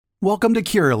Welcome to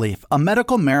Curaleaf, a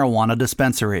medical marijuana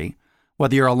dispensary.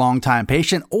 Whether you're a longtime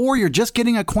patient or you're just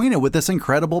getting acquainted with this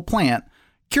incredible plant,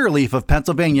 Curaleaf of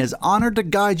Pennsylvania is honored to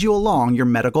guide you along your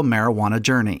medical marijuana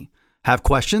journey. Have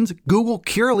questions? Google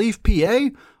Curaleaf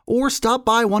PA or stop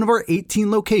by one of our 18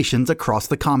 locations across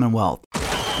the Commonwealth.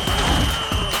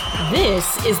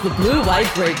 This is the Blue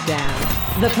White Breakdown,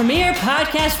 the premier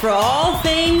podcast for all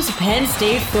things Penn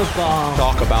State football.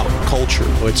 Talk about culture.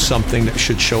 It's something that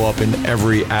should show up in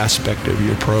every aspect of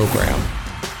your program.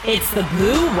 It's the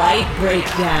Blue White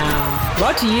Breakdown,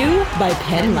 brought to you by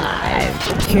Penn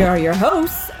Live. Here are your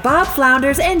hosts, Bob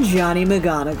Flounders and Johnny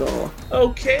McGonigal.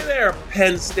 Okay there,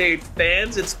 Penn State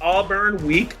fans. It's Auburn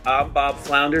week. I'm Bob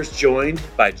Flounders, joined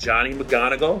by Johnny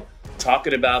McGonigal,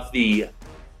 talking about the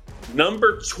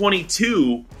number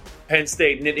 22 Penn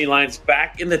State Nittany Lions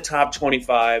back in the top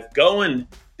 25, going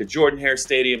to Jordan-Hare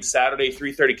Stadium Saturday,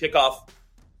 3:30 kickoff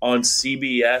on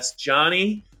CBS.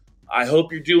 Johnny, I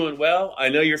hope you're doing well. I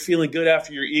know you're feeling good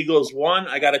after your Eagles won.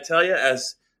 I got to tell you,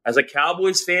 as a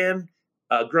Cowboys fan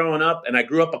growing up, and I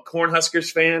grew up a Cornhuskers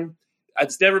fan,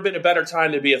 it's never been a better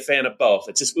time to be a fan of both.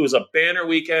 It was a banner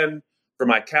weekend for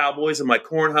my Cowboys and my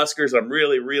Cornhuskers. I'm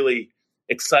really, really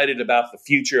excited about the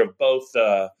future of both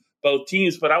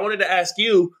teams. But I wanted to ask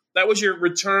you, that was your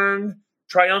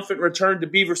triumphant return to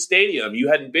Beaver Stadium. You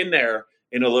hadn't been there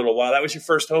in a little while. That was your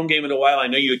first home game in a while. I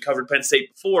know you had covered Penn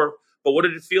State before, but what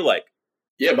did it feel like?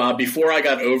 Yeah, Bob, before I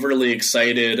got overly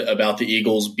excited about the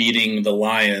Eagles beating the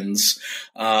Lions,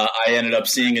 I ended up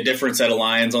seeing a different set of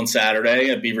Lions on Saturday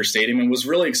at Beaver Stadium and was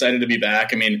really excited to be back.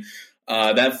 I mean,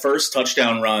 that first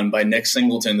touchdown run by Nick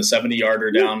Singleton, the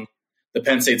 70-yarder down the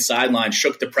Penn State sideline,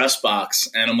 shook the press box.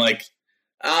 And I'm like,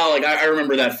 I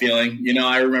remember that feeling. You know,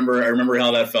 I remember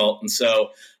how that felt. And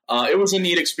so it was a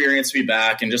neat experience to be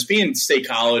back and just be in State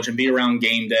College and be around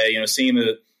game day, you know, seeing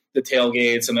the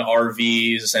tailgates and the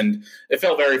RVs. And it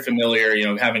felt very familiar, you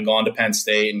know, having gone to Penn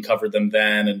State and covered them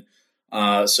then.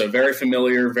 And so very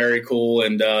familiar, very cool.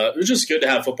 And it was just good to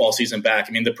have football season back.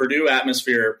 I mean, the Purdue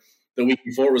atmosphere the week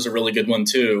before was a really good one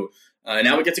too. And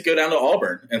now we get to go down to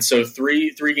Auburn. And so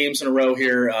three games in a row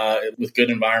here with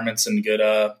good environments and good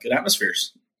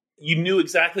atmospheres. You knew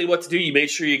exactly what to do. You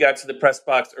made sure you got to the press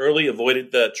box early,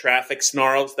 avoided the traffic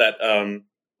snarls that,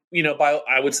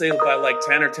 I would say by like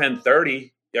 10 or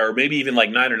 10:30, or maybe even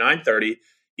like 9 or 9:30,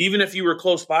 even if you were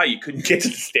close by, you couldn't get to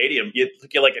the stadium. It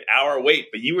took you like an hour wait,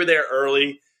 but you were there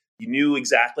early. You knew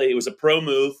exactly. It was a pro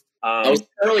move. I was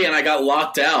early and I got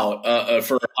locked out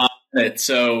for a hot minute.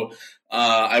 So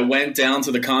I went down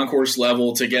to the concourse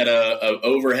level to get a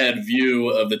overhead view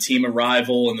of the team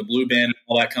arrival and the blue band and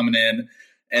all that coming in.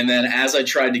 And then as I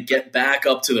tried to get back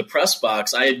up to the press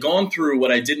box, I had gone through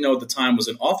what I didn't know at the time was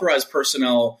an authorized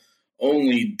personnel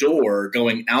only door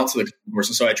going out to the concourse.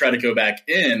 And so I tried to go back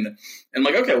in and I'm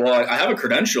like, okay, well, I have a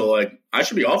credential. Like I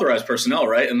should be authorized personnel,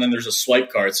 right? And then there's a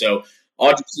swipe card. So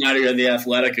Audrey Snyder of The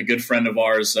Athletic, a good friend of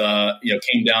ours,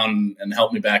 came down and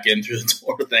helped me back in through the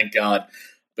door. Thank God.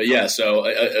 But yeah, so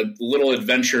a little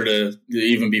adventure to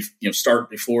even be, start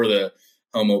before the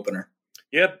home opener.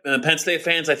 Yep, Penn State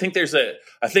fans. I think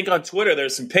on Twitter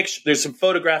there's some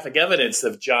photographic evidence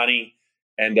of Johnny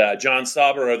and John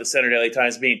Sauber of the Center Daily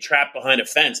Times being trapped behind a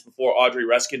fence before Audrey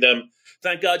rescued them.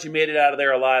 Thank God you made it out of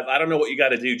there alive. I don't know what you got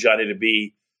to do, Johnny, to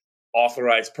be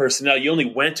authorized personnel. You only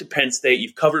went to Penn State.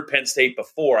 You've covered Penn State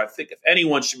before. I think if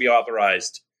anyone should be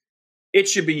authorized, it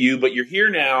should be you. But you're here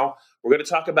now. We're going to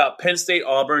talk about Penn State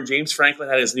Auburn. James Franklin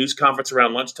had his news conference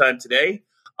around lunchtime today.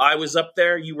 I was up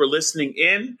there. You were listening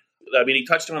in. I mean, he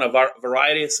touched on a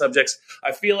variety of subjects.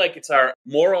 I feel like it's our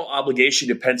moral obligation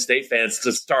to Penn State fans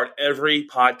to start every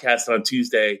podcast on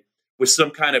Tuesday with some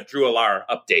kind of Drew Allar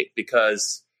update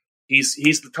because he's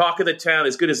the talk of the town,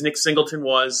 as good as Nick Singleton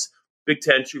was, Big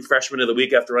Ten true freshman of the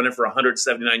week after running for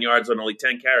 179 yards on only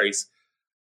 10 carries.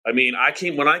 I mean,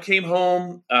 when I came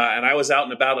home and I was out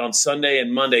and about on Sunday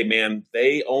and Monday, man,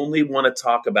 they only want to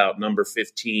talk about number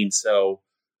 15. So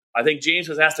I think James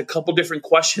was asked a couple different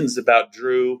questions about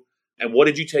Drew. And what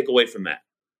did you take away from that?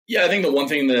 Yeah, I think the one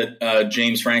thing that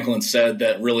James Franklin said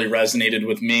that really resonated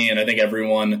with me, and I think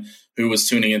everyone who was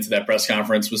tuning into that press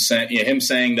conference was him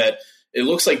saying that it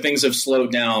looks like things have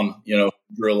slowed down,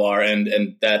 Drew Allar,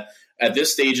 and that at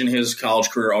this stage in his college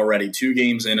career already, 2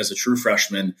 games in as a true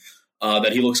freshman,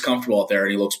 that he looks comfortable out there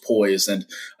and he looks poised. And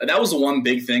that was the one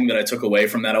big thing that I took away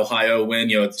from that Ohio win.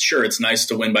 Sure, it's nice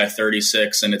to win by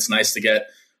 36, and it's nice to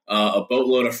get a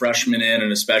boatload of freshmen in,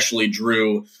 and especially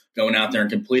Drew going out there and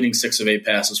completing 6 of 8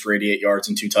 passes for 88 yards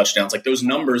and 2 touchdowns. Like, those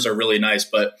numbers are really nice,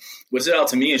 but what stood out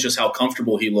to me is just how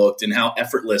comfortable he looked and how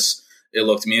effortless it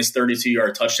looked to me. His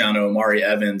 32-yard touchdown to Amari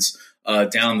Evans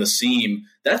down the seam.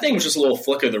 That thing was just a little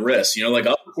flick of the wrist, like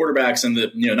other quarterbacks in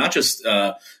the, not just,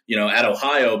 at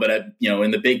Ohio, but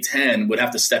in the Big Ten would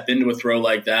have to step into a throw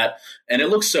like that. And it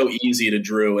looks so easy to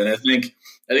Drew. And I think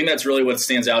that's really what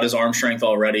stands out. His arm strength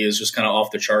already is just kind of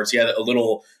off the charts. He had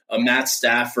a Matt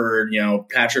Stafford,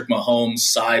 Patrick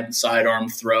Mahomes sidearm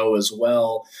throw as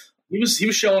well. He was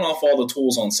showing off all the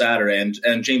tools on Saturday,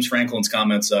 and James Franklin's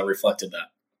comments reflected that.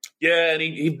 Yeah, and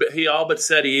he all but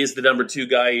said he is the number 2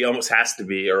 guy. He almost has to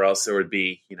be, or else there would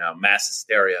be mass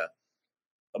hysteria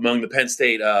among the Penn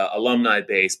State alumni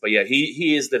base. But yeah,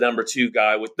 he is the number 2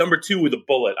 guy, with number 2 with a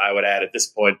bullet, I would add at this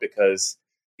point, because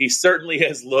he certainly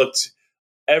has looked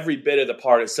every bit of the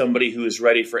part of somebody who is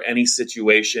ready for any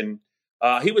situation.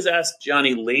 He was asked,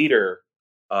 Johnny, later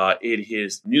in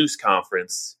his news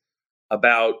conference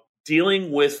about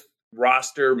dealing with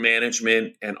roster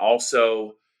management and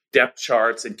also depth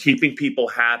charts and keeping people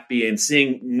happy and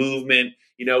seeing movement.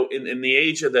 In the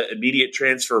age of the immediate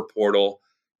transfer portal,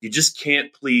 you just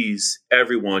can't please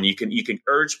everyone. You can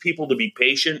urge people to be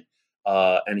patient,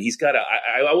 and he's got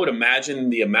I would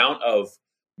imagine the amount of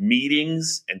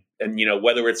meetings and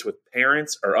whether it's with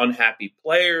parents or unhappy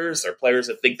players or players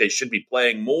that think they should be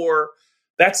playing more,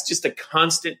 that's just a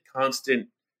constant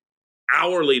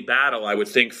hourly battle, I would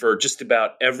think, for just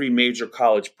about every major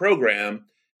college program.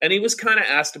 And he was kind of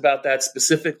asked about that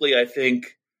specifically, I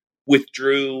think, with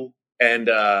Drew and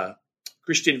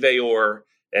Christian Veilleur.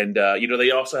 And,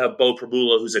 they also have Bo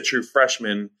Prabula, who's a true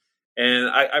freshman. And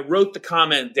I wrote the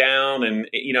comment down, and,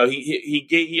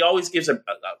 he always gives a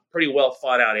pretty well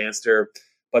thought out answer.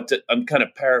 But I'm kind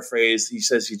of paraphrase. He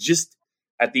says,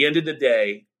 at the end of the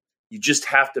day, you just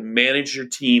have to manage your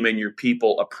team and your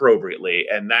people appropriately.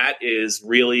 And that is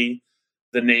really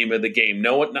the name of the game.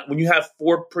 When you have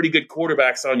 4 pretty good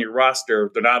quarterbacks on your roster,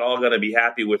 they're not all going to be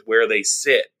happy with where they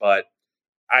sit. But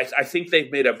I think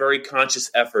they've made a very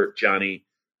conscious effort, Johnny,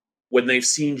 when they've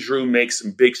seen Drew make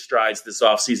some big strides this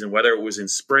offseason, whether it was in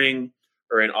spring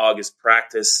or in August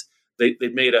practice.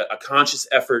 They've made a conscious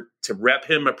effort to rep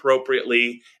him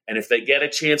appropriately. And if they get a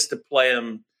chance to play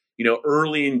him,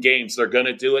 early in games, they're going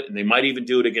to do it. And they might even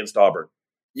do it against Auburn.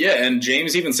 Yeah, and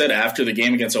James even said after the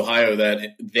game against Ohio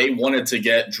that they wanted to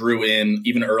get Drew in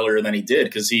even earlier than he did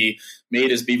because he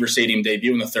made his Beaver Stadium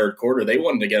debut in the third quarter. They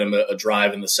wanted to get him a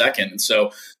drive in the second. And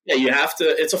so, yeah, you have to –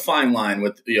 it's a fine line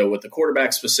with the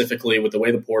quarterback specifically, with the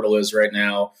way the portal is right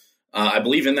now. I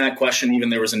believe in that question, even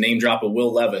there was a name drop of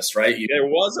Will Levis, right? There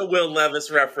was a Will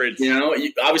Levis reference.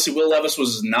 Obviously Will Levis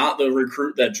was not the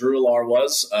recruit that Drew Allar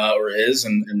was or is,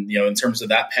 and in terms of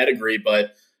that pedigree,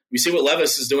 but – we see what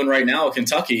Levis is doing right now at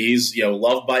Kentucky. He's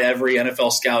loved by every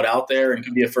NFL scout out there and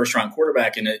can be a first-round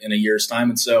quarterback in a year's time.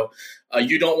 And so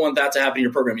you don't want that to happen in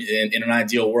your program. In an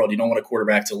ideal world, you don't want a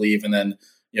quarterback to leave and then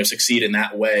succeed in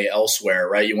that way elsewhere,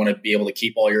 right? You want to be able to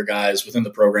keep all your guys within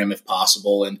the program if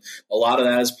possible. And a lot of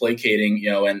that is placating,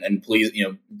 and please,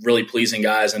 really pleasing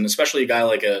guys, and especially a guy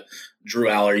like a Drew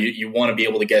Allar. You want to be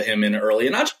able to get him in early,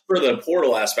 and not just for the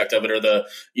portal aspect of it or the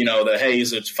hey,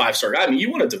 he's a 5-star guy. I mean,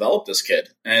 you want to develop this kid,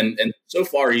 and so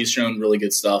far he's shown really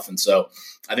good stuff. And so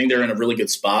I think they're in a really good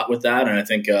spot with that. And I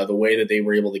think the way that they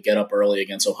were able to get up early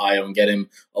against Ohio and get him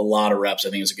a lot of reps,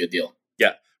 I think is a good deal.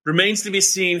 Yeah. Remains to be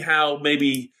seen how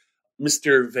maybe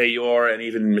Mr. Veilleur and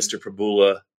even Mr.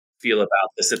 Prabula feel about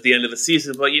this at the end of the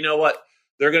season. But you know what?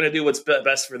 They're going to do what's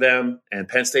best for them, and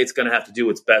Penn State's going to have to do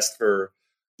what's best for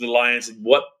the Lions. And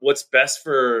what's best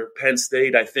for Penn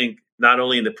State, I think, not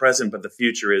only in the present but the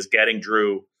future, is getting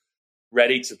Drew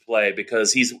ready to play,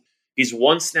 because he's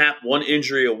one snap, one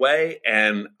injury away.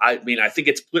 And I think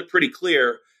it's pretty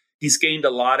clear he's gained a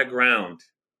lot of ground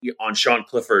on Sean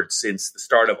Clifford since the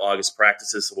start of August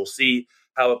practices. So we'll see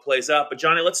how it plays out. But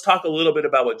Johnny, let's talk a little bit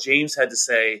about what James had to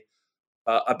say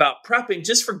about prepping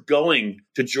just for going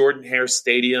to Jordan-Hare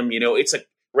Stadium. It's a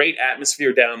great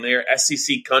atmosphere down there.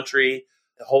 SEC country.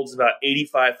 It holds about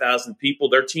 85,000 people.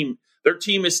 Their team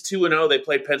is 2-0. They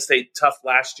played Penn State tough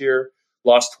last year,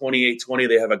 lost 28-20.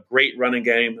 They have a great running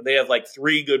game. They have like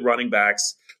 3 good running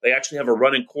backs. They actually have a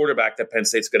running quarterback that Penn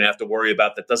State's going to have to worry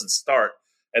about that doesn't start.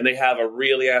 And they have a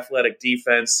really athletic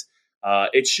defense.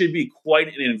 It should be quite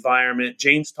an environment.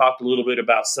 James talked a little bit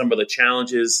about some of the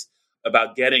challenges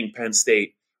about getting Penn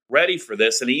State ready for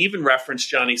this. And he even referenced,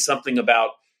 Johnny, something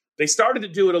about they started to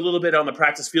do it a little bit on the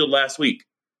practice field last week.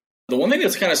 The one thing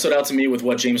that's kind of stood out to me with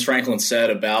what James Franklin said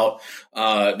about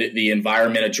the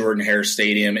environment at Jordan-Hare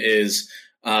Stadium is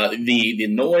the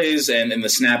noise and the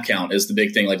snap count is the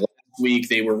big thing. Like last week.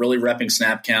 They were really repping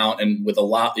snap count and with a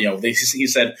lot, he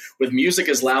said with music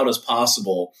as loud as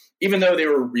possible, even though they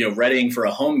were, readying for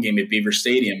a home game at Beaver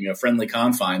Stadium, friendly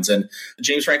confines. And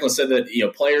James Franklin said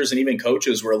that, players and even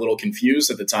coaches were a little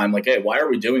confused at the time, like, hey, why are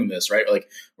we doing this, right? Like,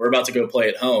 we're about to go play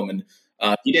at home. And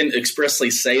he didn't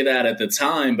expressly say that at the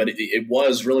time, but it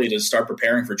was really to start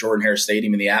preparing for Jordan-Hare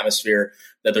Stadium and the atmosphere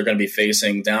that they're going to be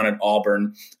facing down at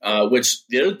Auburn, which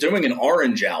they're doing an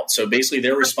orange out. So basically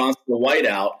their response to the white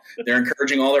out, they're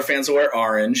encouraging all their fans to wear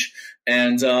orange.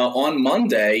 And on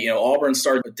Monday, Auburn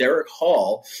star Derek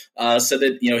Hall said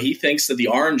that, he thinks that the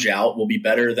orange out will be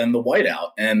better than the white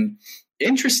out. And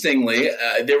interestingly,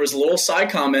 there was a little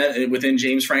side comment within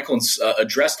James Franklin's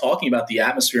address talking about the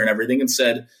atmosphere and everything, and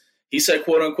he said,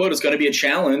 quote unquote, it's going to be a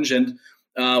challenge. And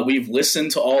we've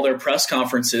listened to all their press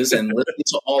conferences and listened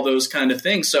to all those kind of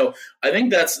things. So I think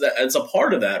that's a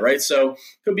part of that, right? So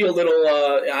could be a little,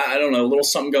 a little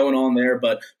something going on there.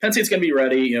 But Penn State's going to be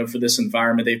ready, for this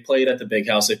environment. They've played at the Big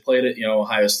House. They've played at,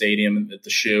 Ohio Stadium at the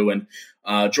Shoe. And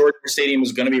Georgia Stadium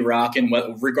is going to be rocking,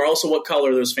 regardless of what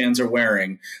color those fans are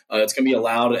wearing. It's going to be a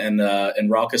loud and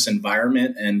raucous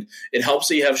environment, and it helps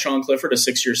that you have Sean Clifford, a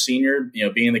 6-year senior,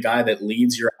 being the guy that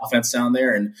leads your offense down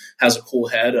there and has a cool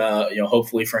head,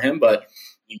 hopefully for him. But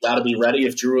you got to be ready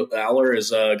if Drew Allar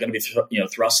is going to be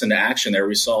thrust into action there.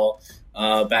 We saw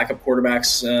backup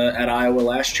quarterbacks at Iowa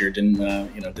last year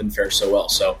didn't fare so well,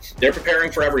 so they're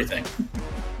preparing for everything.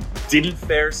 Didn't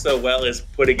fare so well is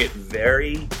putting it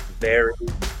very, very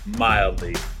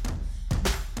mildly.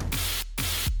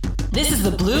 This is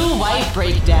the Blue-White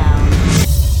Breakdown.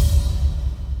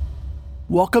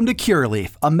 Welcome to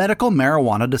Curaleaf, a medical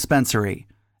marijuana dispensary.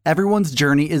 Everyone's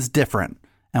journey is different,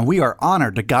 and we are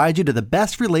honored to guide you to the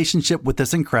best relationship with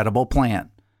this incredible plant.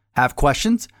 Have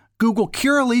questions? Google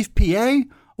Curaleaf PA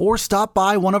or stop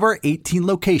by one of our 18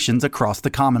 locations across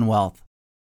the Commonwealth.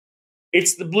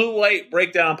 It's the Blue-White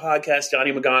Breakdown podcast.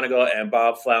 Johnny McGonigal and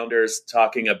Bob Flounders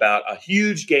talking about a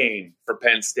huge game for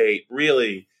Penn State.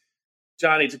 Really,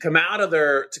 Johnny, to come out of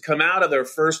their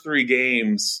first 3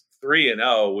 games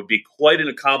 3-0 would be quite an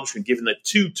accomplishment, given that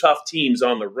 2 tough teams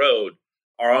on the road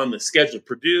are on the schedule.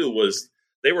 Purdue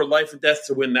they were life and death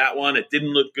to win that one. It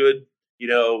didn't look good,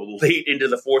 late into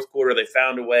the fourth quarter. They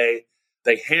found a way.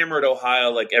 They hammered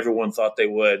Ohio like everyone thought they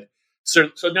would.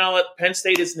 So now Penn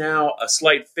State is now a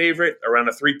slight favorite, around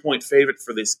a 3-point favorite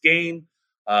for this game.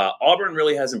 Auburn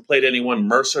really hasn't played anyone.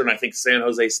 Mercer and I think San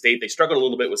Jose State. They struggled a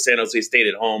little bit with San Jose State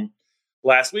at home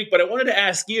last week. But I wanted to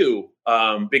ask you,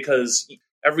 because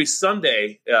every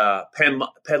Sunday, Penn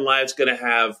Live's going to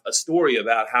have a story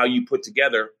about how you put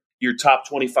together your top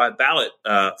 25 ballot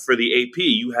for the AP.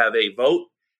 You have a vote,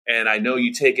 and I know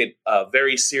you take it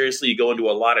very seriously. You go into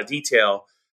a lot of detail.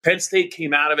 Penn State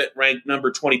came out of it ranked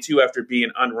number 22 after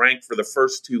being unranked for the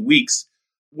first 2 weeks.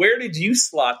 Where did you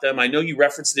slot them? I know you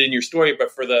referenced it in your story, but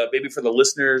for the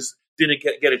listeners didn't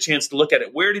get a chance to look at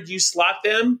it, where did you slot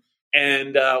them?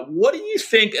 And what do you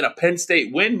think a Penn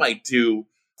State win might do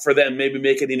for them, maybe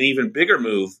making an even bigger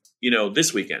move,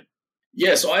 this weekend?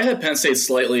 Yeah, so I had Penn State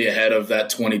slightly ahead of that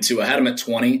 22. I had them at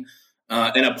 20.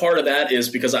 And a part of that is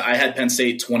because I had Penn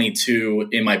State 22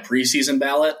 in my preseason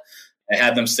ballot. I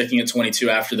had them sticking at 22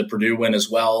 after the Purdue win as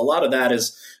well. A lot of that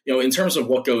is, in terms of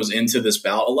what goes into this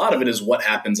ballot, a lot of it is what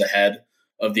happens ahead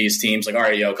of these teams. Like, all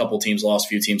right, a couple teams lost,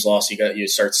 few teams lost. You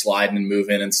start sliding and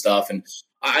moving and stuff. And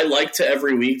I like to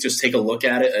every week just take a look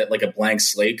at it at like a blank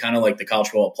slate, kind of like the College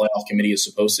Football Playoff Committee is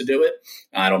supposed to do it.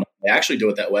 I don't know if they actually do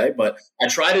it that way, but I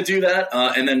try to do that.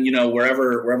 And then,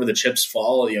 wherever the chips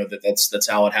fall, that's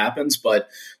how it happens. But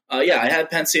I had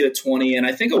Penn State at 20, and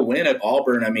I think a win at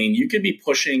Auburn, you could be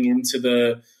pushing into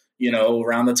the,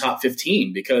 around the top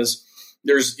 15, because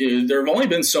there have only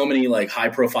been so many like high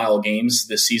profile games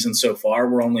this season so far.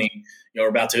 We're only, we're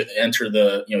about to enter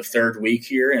the, 3rd week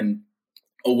here, and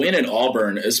a win at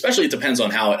Auburn, especially it depends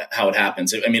on how it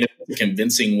happens. If it's a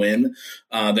convincing win,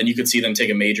 then you could see them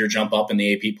take a major jump up in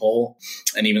the AP poll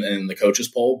and even in the coaches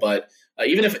poll. But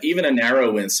even a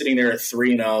narrow win, sitting there at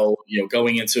 3-0,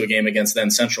 going into a game against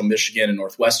then Central Michigan and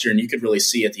Northwestern, you could really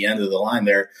see at the end of the line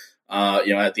there,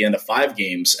 at the end of 5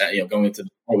 games, going into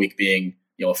the week being,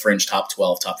 a fringe top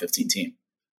 12, top 15 team.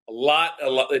 A lot.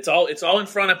 It's all in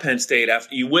front of Penn State.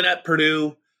 After you win at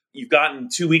Purdue, you've gotten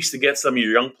 2 weeks to get some of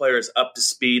your young players up to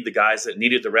speed. The guys that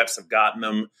needed the reps have gotten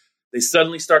them. They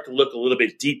suddenly start to look a little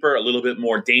bit deeper, a little bit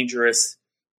more dangerous,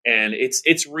 and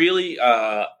it's really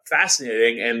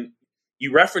fascinating. And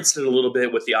you referenced it a little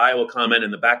bit with the Iowa comment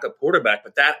and the backup quarterback,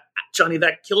 but that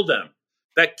killed them.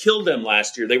 That killed them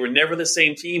last year. They were never the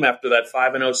same team after that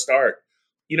 5-0 start.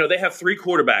 They have 3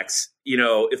 quarterbacks,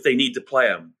 if they need to play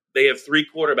them. They have 3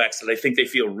 quarterbacks that I think they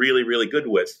feel really, really good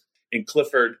with. in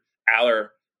Clifford, Allar,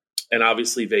 and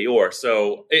obviously Veyor.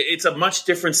 So it's a much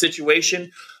different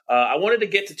situation. I wanted to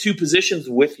get to two positions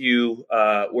with you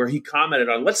where he commented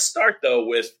on. Let's start, though,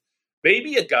 with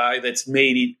maybe a guy that's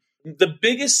made the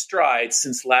biggest strides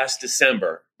since last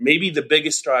December. Maybe the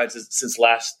biggest strides since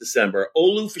last December.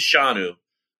 Olu Fashanu,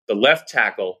 the left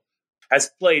tackle, has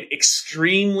played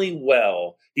extremely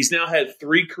well. He's now had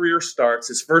 3 career starts.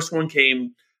 His first one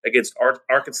came against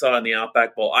Arkansas in the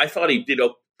Outback Bowl. I thought he did a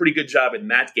pretty good job in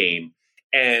that game.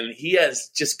 And he has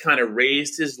just kind of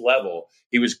raised his level.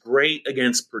 He was great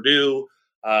against Purdue.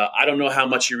 I don't know how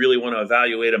much you really want to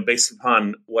evaluate him based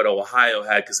upon what Ohio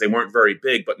had because they weren't very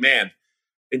big. But, man,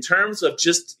 in terms of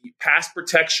just pass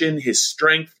protection, his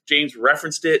strength, James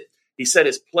referenced it. He said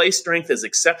his play strength is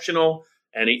exceptional.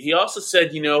 And he also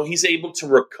said, he's able to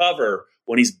recover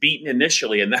when he's beaten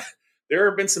initially. And there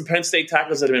have been some Penn State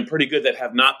tackles that have been pretty good that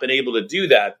have not been able to do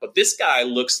that. But this guy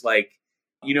looks like,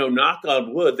 knock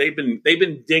on wood, they've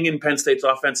been dinging Penn State's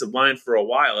offensive line for a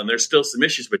while, and there's still some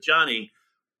issues. But, Johnny,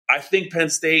 I think Penn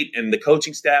State and the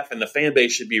coaching staff and the fan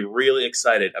base should be really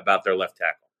excited about their left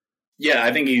tackle. Yeah,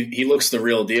 I think he looks the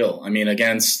real deal. I mean,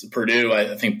 against Purdue,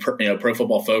 I think Pro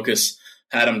Football Focus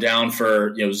had him down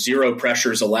for 0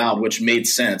 pressures allowed, which made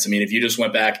sense. I mean, if you just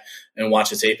went back and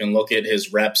watched the tape and look at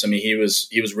his reps, I mean, he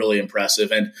was really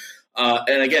impressive. And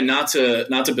again, not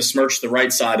to besmirch the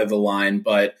right side of the line,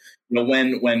 but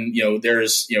when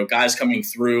there's guys coming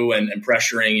through and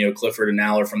pressuring Clifford and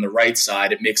Allar from the right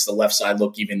side, it makes the left side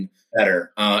look even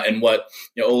better. And what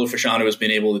Olu Fashanu has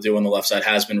been able to do on the left side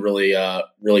has been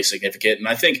really significant. And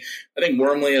I think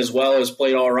Wormley as well has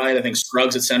played all right. I think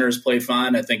Scruggs at center has played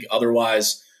fine. I think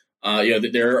otherwise,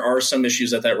 there are some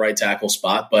issues at that right tackle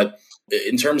spot, but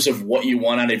in terms of what you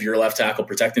want out of your left tackle,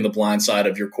 protecting the blind side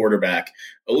of your quarterback,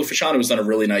 Olu Fashanu has done a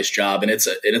really nice job. And it's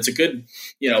a good,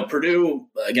 Purdue,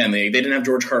 again, they didn't have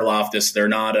George Karlaftis.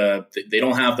 They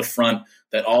don't have the front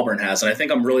that Auburn has. And I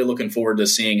think I'm really looking forward to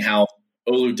seeing how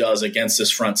Olu does against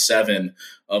this front 7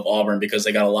 of Auburn, because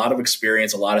they got a lot of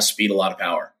experience, a lot of speed, a lot of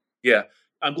power. Yeah.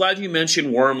 I'm glad you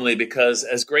mentioned Wormley, because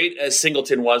as great as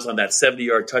Singleton was on that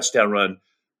 70-yard touchdown run,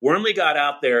 Wormley got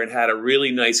out there and had a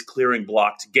really nice clearing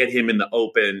block to get him in the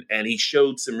open, and he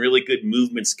showed some really good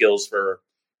movement skills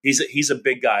he's a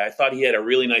big guy. I thought he had a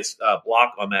really nice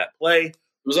block on that play. It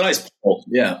was a nice pull.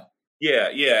 Yeah.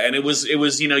 Yeah. And it was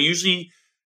usually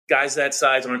guys that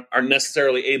size aren't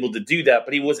necessarily able to do that,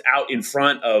 but he was out in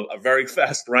front of a very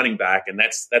fast running back, and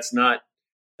that's not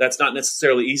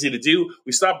necessarily easy to do.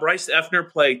 We saw Bryce Effner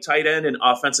play tight end and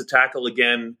offensive tackle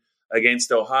again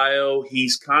against Ohio.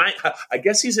 I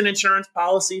guess he's an insurance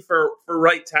policy for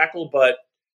right tackle, but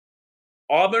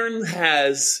Auburn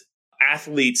has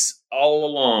athletes all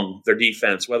along their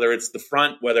defense, whether it's the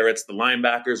front, whether it's the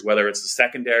linebackers, whether it's the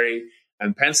secondary,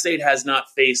 and Penn State has not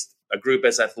faced a group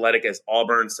as athletic as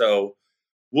Auburn. So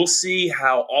we'll see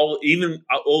how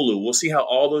we'll see how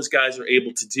all those guys are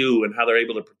able to do and how they're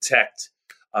able to protect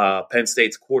Penn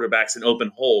State's quarterbacks in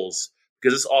open holes,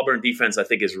 because this Auburn defense, I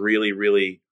think, is really,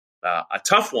 really a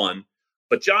tough one.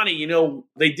 But, Johnny,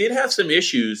 they did have some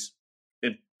issues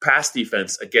in pass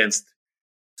defense against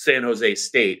San Jose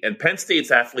State. And Penn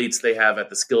State's athletes they have at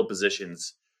the skill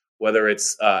positions, whether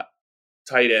it's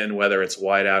tight end, whether it's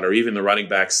wide out, or even the running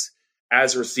backs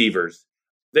as receivers,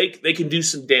 they can do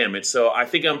some damage. So I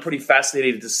think I'm pretty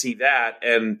fascinated to see that.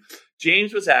 And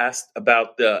James was asked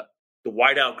about the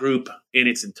wideout group in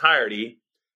its entirety.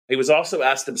 He was also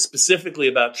asked him specifically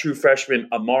about true freshman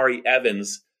Amari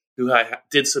Evans, who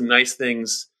did some nice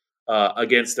things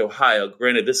against Ohio.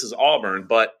 Granted, this is Auburn,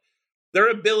 but their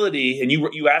ability, and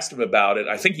you asked him about it.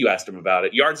 I think you asked him about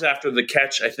it. Yards after the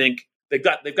catch, I think they've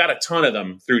got a ton of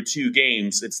them through 2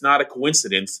 games. It's not a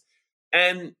coincidence.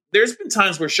 And there's been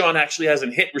times where Sean actually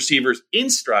hasn't hit receivers in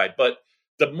stride, but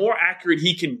the more accurate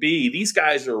he can be, these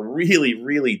guys are really,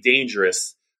 really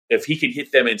dangerous. If he can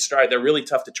hit them in stride, they're really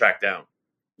tough to track down.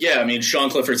 Yeah, I mean, Sean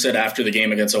Clifford said after the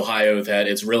game against Ohio that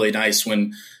it's really nice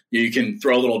when you can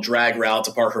throw a little drag route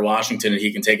to Parker Washington and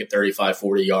he can take it 35,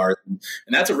 40 yards. And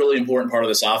that's a really important part of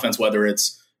this offense, whether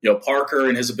it's Parker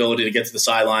and his ability to get to the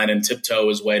sideline and tiptoe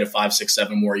his way to 5, 6,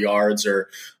 7 more yards, or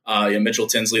Mitchell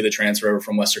Tinsley, the transfer over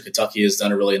from Western Kentucky, has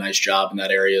done a really nice job in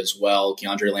that area as well.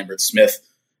 Keandre Lambert-Smith,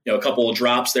 a couple of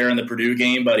drops there in the Purdue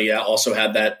game, but he also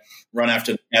had that run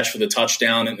after the catch for the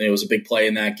touchdown, and it was a big play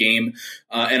in that game.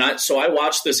 So I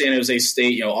watched the San Jose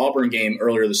State, Auburn game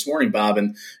earlier this morning, Bob,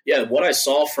 and what I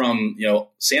saw from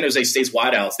San Jose State's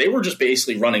wideouts, they were just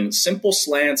basically running simple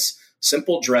slants,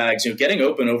 simple drags, getting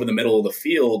open over the middle of the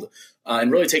field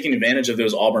and really taking advantage of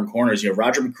those Auburn corners.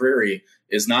 Roger McCreary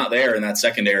is not there in that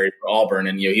secondary for Auburn,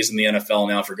 and he's in the NFL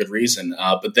now for good reason.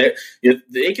 But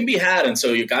they can be had, and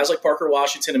so guys like Parker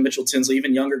Washington and Mitchell Tinsley,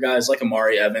 even younger guys like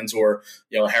Amari Evans or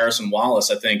Harrison Wallace,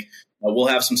 I think we'll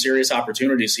have some serious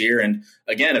opportunities here. And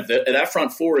again, if that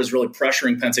front four is really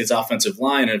pressuring Penn State's offensive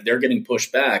line, and if they're getting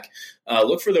pushed back,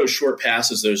 look for those short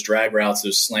passes, those drag routes,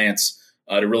 those slants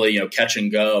to really catch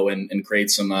and go and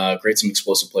create some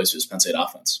explosive plays for this Penn State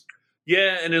offense.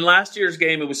 Yeah, and in last year's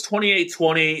game, it was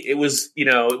 28-20. It was,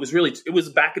 it was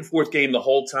a back and forth game the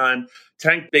whole time.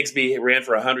 Tank Bigsby ran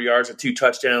for 100 yards and 2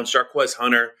 touchdowns. Sharquez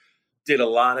Hunter did a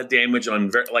lot of damage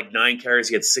on 9 carries.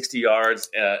 He had 60 yards.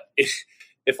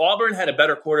 If Auburn had a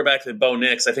better quarterback than Bo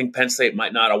Nix, I think Penn State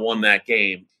might not have won that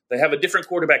game. They have a different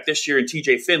quarterback this year in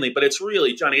TJ Finley, but it's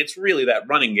really that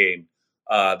running game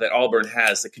that Auburn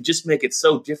has that can just make it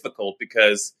so difficult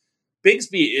because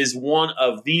Bigsby is one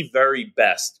of the very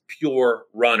best pure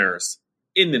runners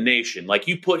in the nation. Like,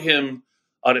 you put him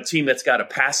on a team that's got a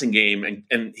passing game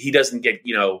and he doesn't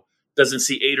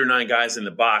see 8 or 9 guys in the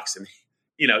box, and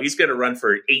he's going to run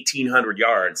for 1,800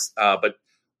 yards. But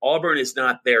Auburn is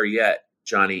not there yet,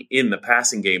 Johnny, in the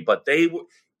passing game. But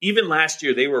even last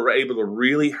year, they were able to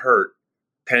really hurt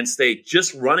Penn State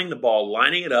just running the ball,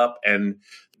 lining it up, and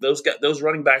those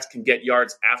running backs can get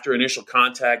yards after initial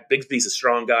contact. Bigsby's a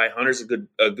strong guy. Hunter's a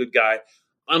good guy.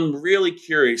 I'm really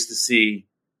curious to see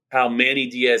how Manny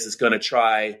Diaz is going to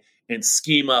try and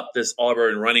scheme up this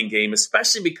Auburn running game,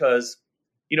 especially because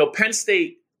Penn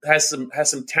State has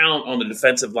some talent on the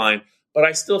defensive line, but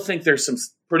I still think there's some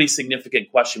pretty significant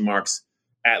question marks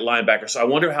at linebacker. So I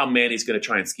wonder how Manny's going to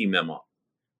try and scheme them up.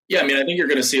 Yeah, I think you're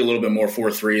going to see a little bit more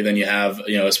 4-3 than you have,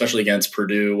 especially against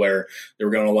Purdue, where they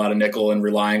were going a lot of nickel and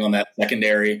relying on that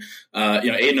secondary.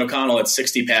 Aiden O'Connell had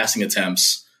 60 passing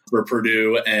attempts for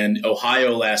Purdue, and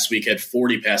Ohio last week had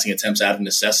 40 passing attempts out of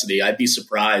necessity. I'd be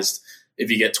surprised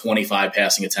if you get 25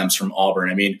 passing attempts from Auburn.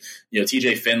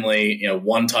 TJ Finley,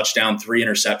 1 touchdown, 3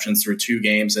 interceptions through 2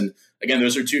 games. And again,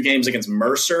 those are 2 games against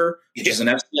Mercer, which is an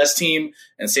FCS team,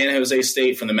 and San Jose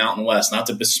State from the Mountain West. Not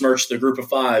to besmirch the group of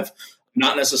 5,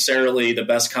 not necessarily the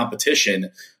best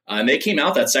competition. And they came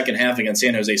out that second half against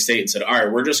San Jose State and said, all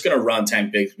right, we're just going to run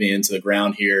Tank Bigsby into the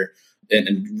ground here.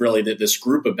 And really this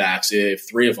group of backs,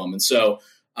 3 of them. And so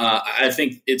I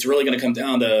think it's really going to come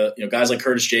down to guys like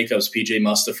Curtis Jacobs, PJ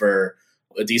Mustipher,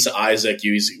 Adisa Isaac,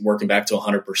 he's working back to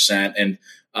 100%. And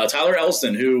Tyler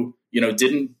Elston, who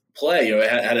didn't play,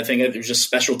 had a thing that was just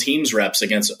special teams reps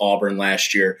against Auburn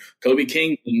last year. Kobe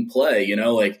King didn't play,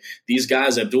 these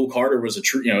guys. Abdul Carter was a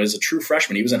true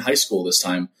freshman. He was in high school this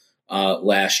time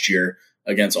last year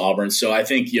against Auburn. So I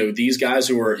think, these guys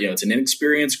who are, it's an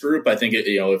inexperienced group. I think,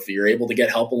 if you're able to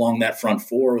get help along that front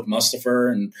 4 with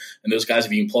Mustipher and those guys,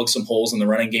 if you can plug some holes in the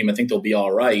running game, I think they'll be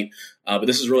all right. But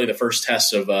this is really the first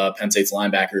test of Penn State's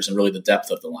linebackers and really the depth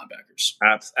of the linebackers.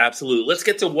 Absolutely. Let's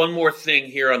get to one more thing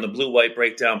here on the Blue White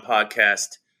Breakdown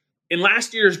podcast. In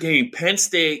last year's game, Penn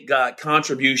State got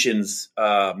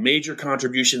major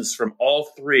contributions from all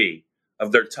 3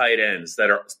 of their tight ends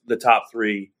that are the top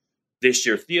 3 this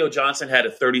year. Theo Johnson had a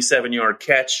 37-yard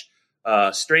catch.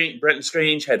 Brenton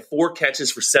Strange had 4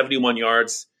 catches for 71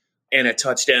 yards and a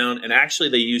touchdown. And actually,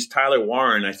 they used Tyler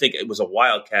Warren. I think it was a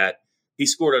Wildcat. He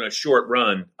scored on a short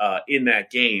run in that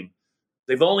game.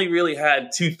 They've only really had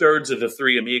 2/3 of the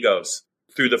 3 amigos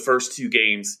through the first 2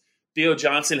 games. Theo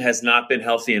Johnson has not been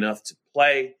healthy enough to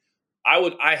play.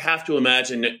 I have to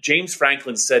imagine that James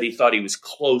Franklin said he thought he was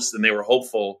close and they were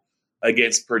hopeful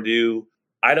against Purdue.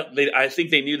 I think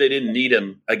they knew they didn't need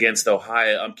him against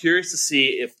Ohio. I'm curious to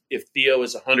see if Theo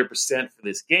is 100% for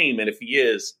this game, and if he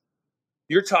is,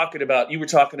 you were talking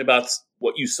about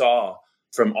what you saw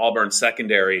from Auburn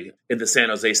secondary in the San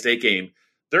Jose State game.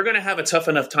 They're going to have a tough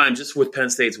enough time just with Penn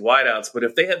State's wideouts, but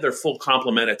if they have their full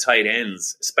complement of tight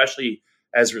ends, especially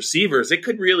as receivers, it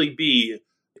could really be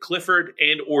Clifford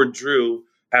and or Drew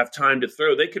have time to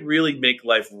throw. They could really make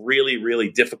life really, really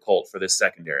difficult for this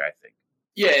secondary, I think.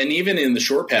 Yeah, and even in the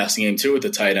short passing game, too, with the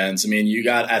tight ends, you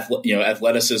got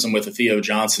athleticism with Theo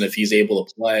Johnson if he's able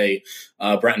to play,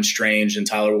 Brenton Strange and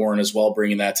Tyler Warren as well,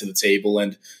 bringing that to the table.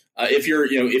 And if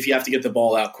you have to get the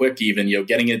ball out quick, even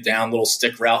getting it down, little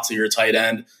stick route to your tight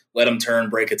end, let him turn,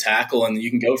 break a tackle, and you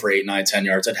can go for 8, 9, 10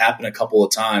 yards. That happened a couple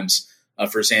of times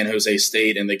for San Jose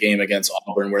State in the game against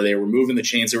Auburn, where they were moving the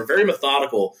chains. They were very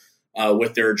methodical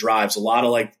with their drives, a lot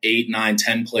of 8, 9,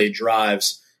 10 play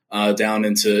drives. Down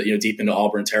into deep into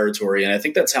Auburn territory, and I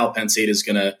think that's how Penn State is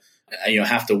going to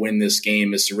have to win this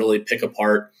game, is to really pick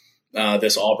apart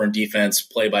this Auburn defense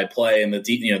play by play, and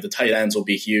the tight ends will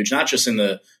be huge, not just in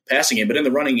the passing game, but in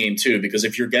the running game too. Because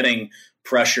if you're getting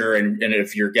pressure and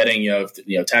if you're getting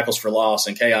tackles for loss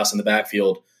and chaos in the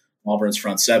backfield, Auburn's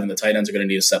front seven, the tight ends are going to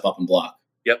need to step up and block.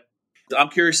 Yep, I'm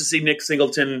curious to see Nick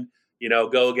Singleton,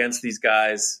 go against these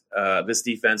guys. This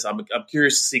defense, I'm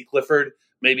curious to see Clifford,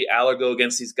 maybe Allar go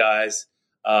against these guys.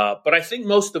 But I think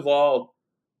most of all,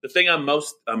 the thing I'm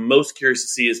most curious to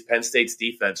see is Penn State's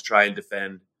defense try and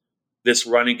defend this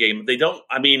running game. They don't.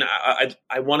 I mean,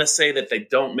 I want to say that they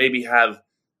don't maybe have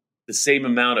the same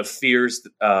amount of fears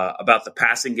about the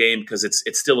passing game because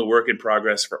it's still a work in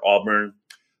progress for Auburn.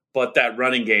 But that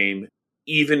running game,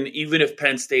 even if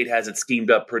Penn State has it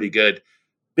schemed up pretty good,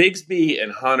 Bigsby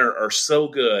and Hunter are so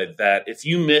good that if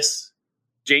you miss,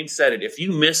 James said it, if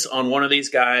you miss on one of these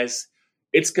guys,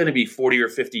 it's going to be 40 or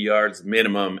 50 yards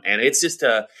minimum. And it's just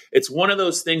it's one of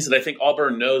those things that I think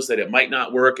Auburn knows that it might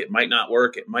not work. It might not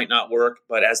work. It might not work.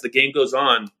 But as the game goes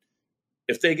on,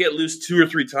 if they get loose 2 or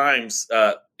 3 times,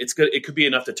 it could be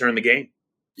enough to turn the game.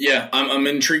 Yeah, I'm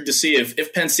intrigued to see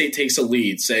if Penn State takes a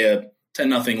lead, say a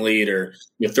 10-0 lead or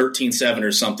 13-7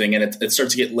 or something, and it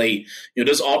starts to get late.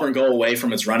 Does Auburn go away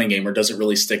from its running game, or does it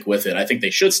really stick with it? I think they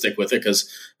should stick with it because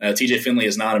TJ Finley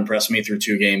has not impressed me through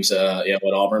 2 games at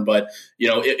Auburn. But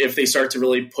if they start to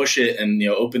really push it and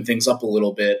open things up a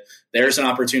little bit, there's an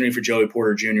opportunity for Joey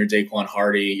Porter Jr., Daquan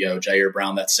Hardy, Jair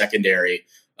Brown, that secondary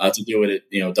to do what it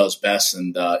does best,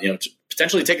 and to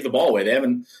potentially take the ball away. They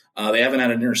haven't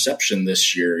had an interception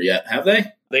this year yet, have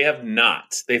they? They have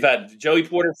not. They've had Joey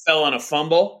Porter fell on a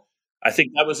fumble. I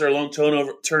think that was their lone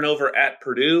turnover at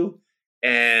Purdue.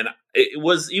 And it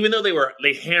was, even though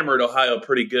they hammered Ohio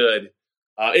pretty good,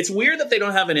 it's weird that they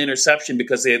don't have an interception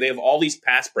because they have all these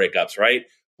pass breakups, right?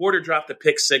 Porter dropped a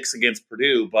pick 6 against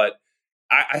Purdue, but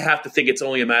I have to think it's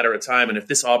only a matter of time. And if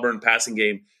this Auburn passing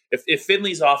game, if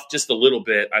Finley's off just a little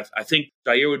bit, I think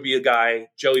Jair would be a guy.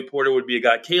 Joey Porter would be a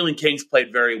guy. Kalen King's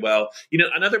played very well.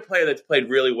 Another player that's played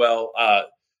really well,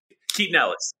 Keaton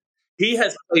Ellis. He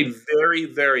has played very,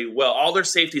 very well. All their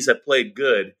safeties have played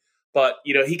good, but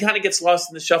he kind of gets lost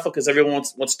in the shuffle because everyone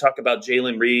wants to talk about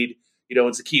Jalen Reed,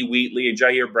 and Zakee Wheatley, and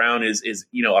Jair Brown is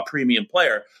a premium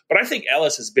player. But I think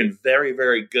Ellis has been very,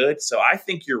 very good. So I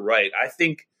think you're right. I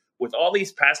think with all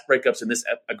these pass breakups and this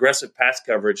aggressive pass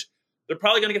coverage, they're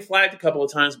probably going to get flagged a couple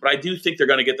of times, but I do think they're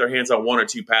going to get their hands on 1 or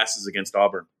 2 passes against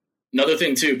Auburn. Another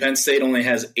thing too, Penn State only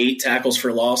has 8 tackles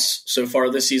for loss so far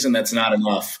this season. That's not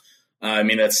enough.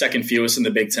 That's second fewest in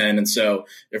the Big Ten. And so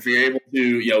if you're able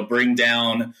to, bring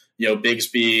down,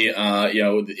 Bigsby,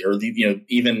 or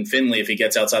even Finley, if he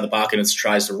gets outside the pocket and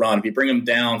tries to run, if you bring him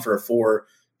down for a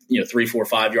 3, 4,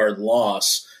 5 yard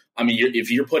loss, if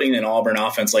you're putting an Auburn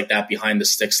offense like that behind the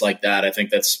sticks like that, I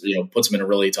think that's, puts them in a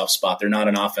really tough spot. They're not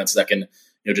an offense that can,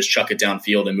 just chuck it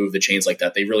downfield and move the chains like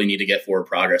that. They really need to get forward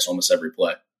progress almost every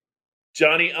play.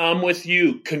 Johnny, I'm with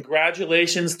you.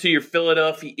 Congratulations to your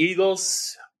Philadelphia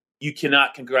Eagles. You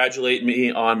cannot congratulate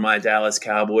me on my Dallas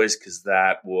Cowboys because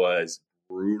that was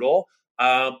brutal.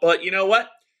 But you know what?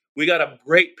 We got a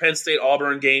great Penn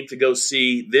State-Auburn game to go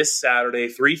see this Saturday,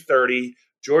 3:30,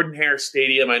 Jordan-Hare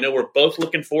Stadium. I know we're both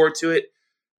looking forward to it.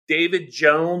 David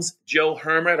Jones, Joe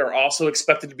Hermet are also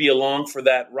expected to be along for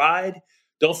that ride.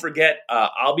 Don't forget,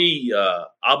 I'll be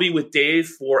with Dave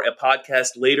for a podcast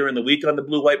later in the week on the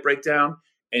Blue White Breakdown,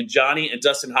 and Johnny and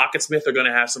Dustin Hawkinsmith are going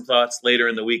to have some thoughts later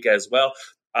in the week as well.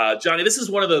 Johnny, this is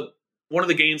one of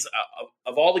the games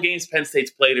of all the games Penn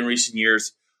State's played in recent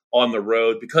years on the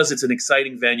road, because it's an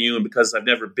exciting venue and because I've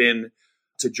never been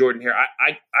to Jordan-Hare.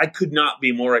 I could not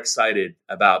be more excited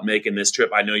about making this trip.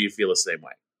 I know you feel the same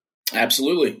way.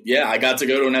 Absolutely. Yeah, I got to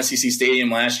go to an SEC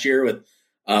stadium last year with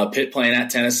Pitt playing at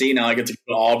Tennessee. Now I get to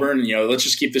go to Auburn. Let's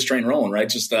just keep this train rolling, right?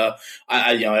 Just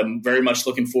I'm very much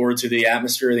looking forward to the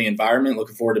atmosphere, the environment.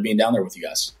 Looking forward to being down there with you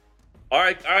guys. All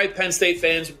right, Penn State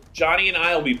fans. Johnny and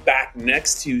I will be back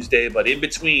next Tuesday, but in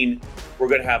between, we're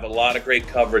going to have a lot of great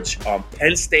coverage on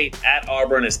Penn State at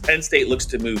Auburn as Penn State looks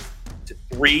to move to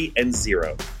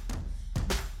 3-0.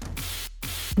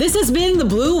 This has been the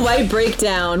Blue White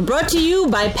Breakdown, brought to you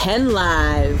by Penn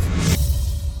Live.